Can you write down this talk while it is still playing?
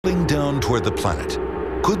Settling down toward the planet,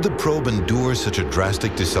 could the probe endure such a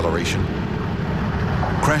drastic deceleration?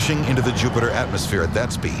 Crashing into the Jupiter atmosphere at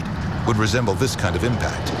that speed would resemble this kind of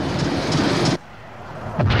impact.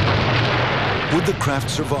 Would the craft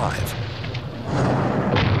survive?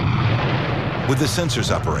 Would the sensors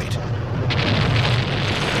operate?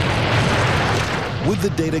 Would the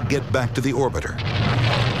data get back to the orbiter?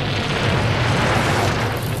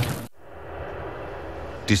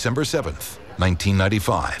 December 7th,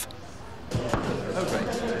 1995.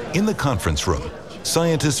 In the conference room,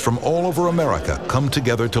 scientists from all over America come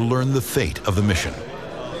together to learn the fate of the mission. System,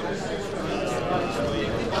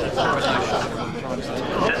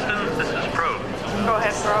 this is Probe. Go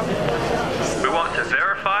ahead, Probe. We want to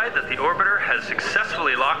verify that the orbiter has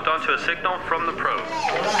successfully locked onto a signal from the probe.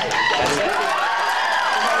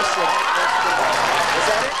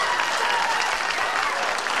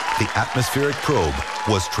 The atmospheric probe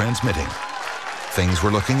was transmitting. Things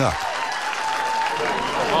were looking up.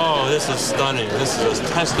 Oh, this is stunning. This is a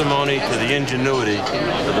testimony to the ingenuity of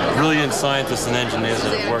the brilliant scientists and engineers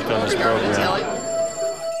that have worked on this program.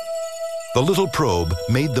 The little probe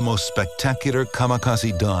made the most spectacular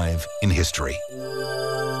kamikaze dive in history.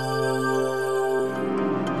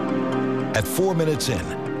 At 4 minutes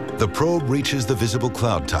in, the probe reaches the visible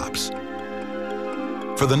cloud tops.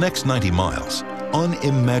 For the next 90 miles,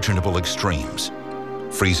 unimaginable extremes.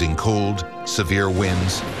 Freezing cold, severe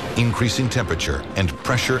winds, increasing temperature, and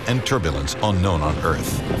pressure and turbulence unknown on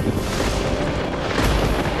Earth.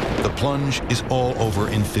 The plunge is all over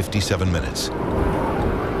in 57 minutes.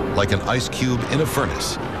 Like an ice cube in a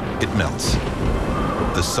furnace, it melts.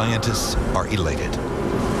 The scientists are elated.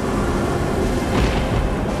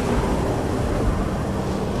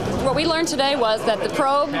 What we learned today was that the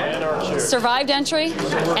probe survived entry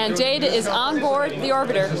and data is on board the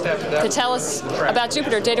orbiter to tell us about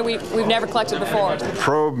Jupiter, data we've never collected before. The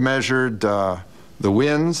probe measured the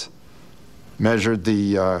winds, measured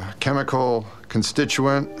the chemical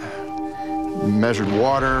constituent, measured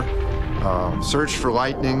water, searched for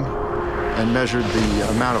lightning, and measured the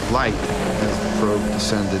amount of light as the probe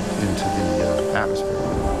descended into the atmosphere.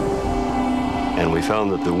 And we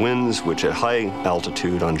found that the winds, which at high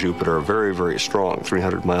altitude on Jupiter are very, very strong,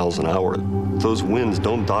 300 miles an hour, those winds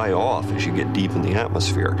don't die off as you get deep in the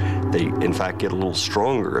atmosphere. They, in fact, get a little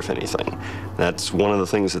stronger, if anything. That's one of the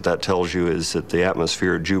things that tells you is that the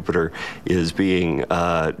atmosphere of Jupiter is being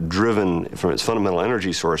driven from its fundamental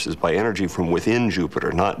energy sources by energy from within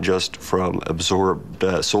Jupiter, not just from absorbed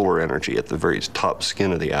solar energy at the very top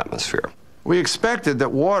skin of the atmosphere. We expected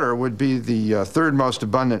that water would be the third most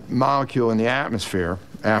abundant molecule in the atmosphere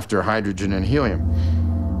after hydrogen and helium.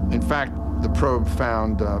 In fact, the probe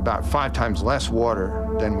found about 5 times less water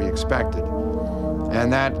than we expected.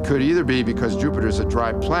 And that could either be because Jupiter's a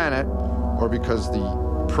dry planet or because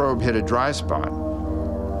the probe hit a dry spot.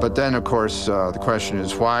 But then, of course, the question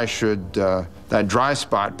is, why should that dry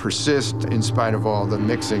spot persist in spite of all the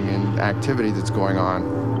mixing and activity that's going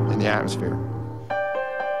on in the atmosphere?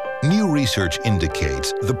 New research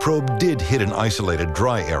indicates the probe did hit an isolated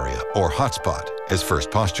dry area, or hotspot, as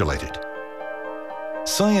first postulated.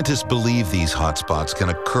 Scientists believe these hotspots can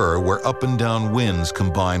occur where up and down winds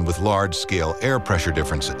combine with large-scale air pressure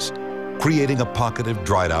differences, creating a pocket of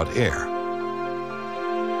dried-out air.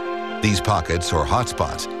 These pockets, or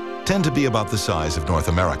hotspots, tend to be about the size of North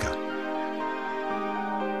America.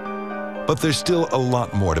 But there's still a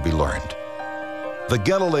lot more to be learned. The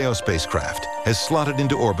Galileo spacecraft has slotted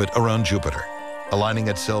into orbit around Jupiter, aligning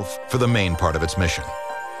itself for the main part of its mission.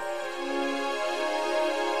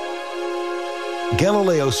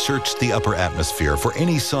 Galileo searched the upper atmosphere for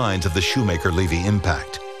any signs of the Shoemaker-Levy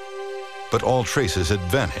impact, but all traces had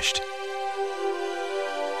vanished.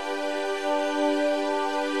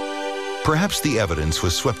 Perhaps the evidence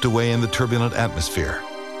was swept away in the turbulent atmosphere,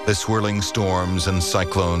 the swirling storms and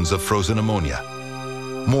cyclones of frozen ammonia.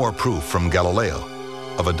 More proof from Galileo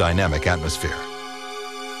of a dynamic atmosphere.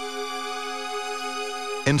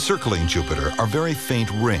 Encircling Jupiter are very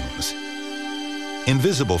faint rings.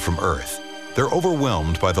 Invisible from Earth, they're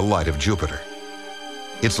overwhelmed by the light of Jupiter.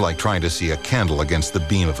 It's like trying to see a candle against the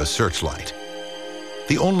beam of a searchlight.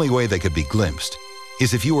 The only way they could be glimpsed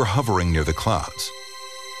is if you were hovering near the clouds.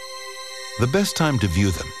 The best time to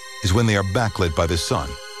view them is when they are backlit by the sun,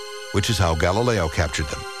 which is how Galileo captured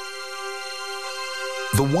them.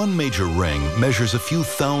 The one major ring measures a few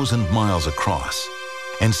thousand miles across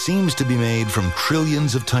and seems to be made from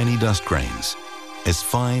trillions of tiny dust grains, as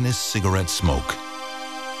fine as cigarette smoke.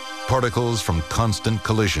 Particles from constant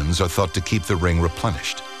collisions are thought to keep the ring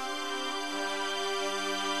replenished.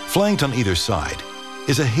 Flanked on either side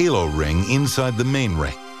is a halo ring inside the main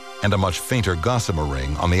ring, and a much fainter Gossamer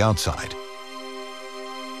ring on the outside.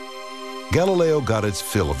 Galileo got its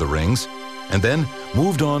fill of the rings and then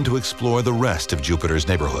moved on to explore the rest of Jupiter's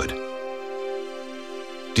neighborhood.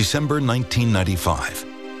 December 1995.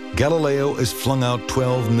 Galileo is flung out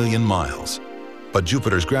 12 million miles, but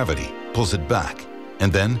Jupiter's gravity pulls it back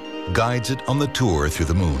and then guides it on the tour through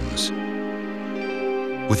the moons.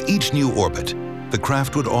 With each new orbit, the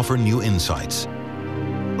craft would offer new insights.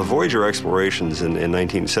 The Voyager explorations in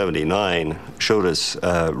 1979 showed us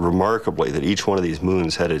remarkably that each one of these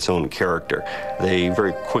moons had its own character. They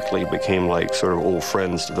very quickly became like sort of old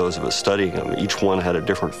friends to those of us studying them. Each one had a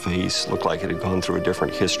different face, looked like it had gone through a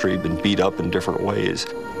different history, been beat up in different ways.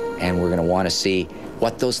 And we're going to want to see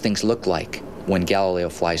what those things look like when Galileo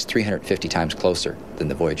flies 350 times closer than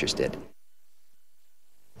the Voyagers did.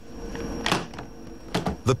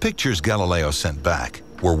 The pictures Galileo sent back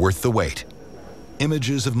were worth the wait.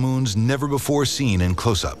 Images of moons never before seen in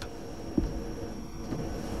close-up.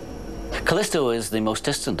 Callisto is the most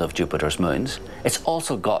distant of Jupiter's moons. It's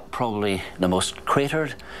also got probably the most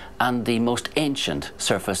cratered and the most ancient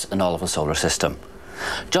surface in all of the solar system.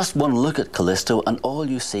 Just one look at Callisto and all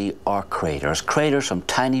you see are craters. Craters from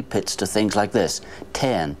tiny pits to things like this,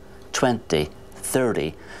 10, 20,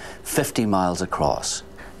 30, 50 miles across.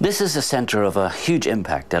 This is the center of a huge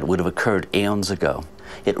impact that would have occurred eons ago.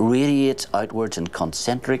 It radiates outwards in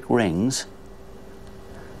concentric rings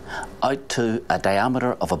out to a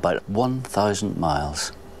diameter of about 1,000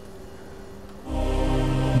 miles.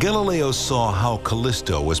 Galileo saw how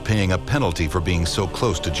Callisto was paying a penalty for being so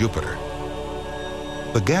close to Jupiter.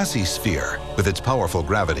 The gassy sphere, with its powerful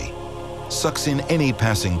gravity, sucks in any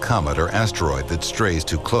passing comet or asteroid that strays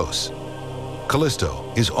too close.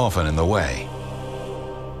 Callisto is often in the way.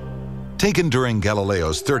 Taken during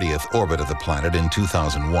Galileo's 30th orbit of the planet in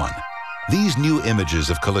 2001, these new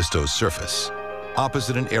images of Callisto's surface,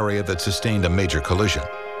 opposite an area that sustained a major collision,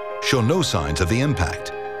 show no signs of the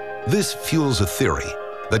impact. This fuels a theory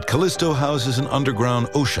that Callisto houses an underground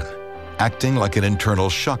ocean, acting like an internal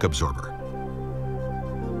shock absorber.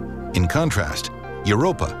 In contrast,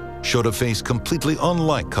 Europa showed a face completely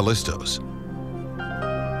unlike Callisto's.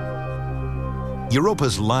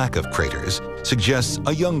 Europa's lack of craters suggests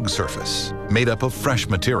a young surface made up of fresh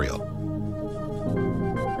material.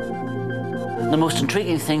 The most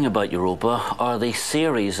intriguing thing about Europa are the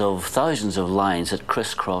series of thousands of lines that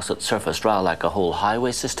crisscross its surface, rather like a whole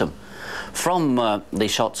highway system. From the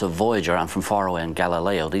shots of Voyager and from far away in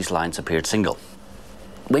Galileo, these lines appeared single.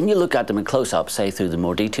 When you look at them in close-up, say through the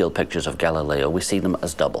more detailed pictures of Galileo, we see them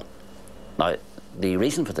as double. Now, the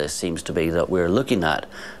reason for this seems to be that we're looking at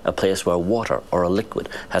a place where water or a liquid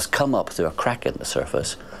has come up through a crack in the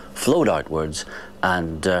surface, flowed outwards,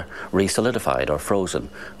 and re-solidified or frozen.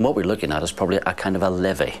 And what we're looking at is probably a kind of a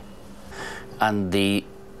levee. And the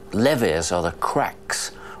levees, or the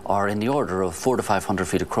cracks, are in the order of 400 to 500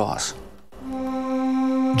 feet across.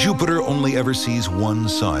 Jupiter only ever sees one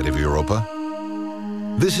side of Europa.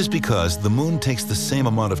 This is because the moon takes the same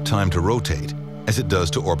amount of time to rotate as it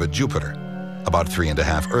does to orbit Jupiter, about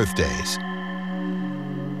 3.5 Earth days.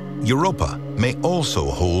 Europa may also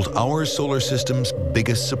hold our solar system's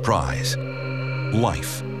biggest surprise,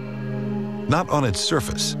 life. Not on its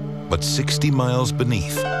surface, but 60 miles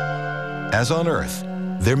beneath. As on Earth,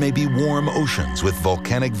 there may be warm oceans with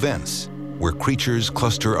volcanic vents where creatures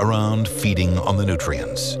cluster around feeding on the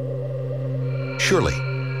nutrients. Surely,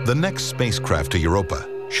 the next spacecraft to Europa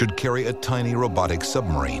should carry a tiny robotic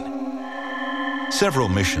submarine. Several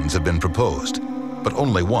missions have been proposed, but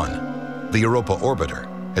only one, the Europa Orbiter,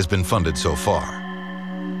 has been funded so far.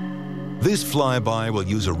 This flyby will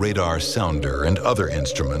use a radar sounder and other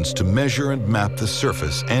instruments to measure and map the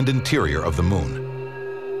surface and interior of the moon.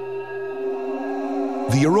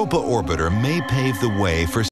 The Europa Orbiter may pave the way for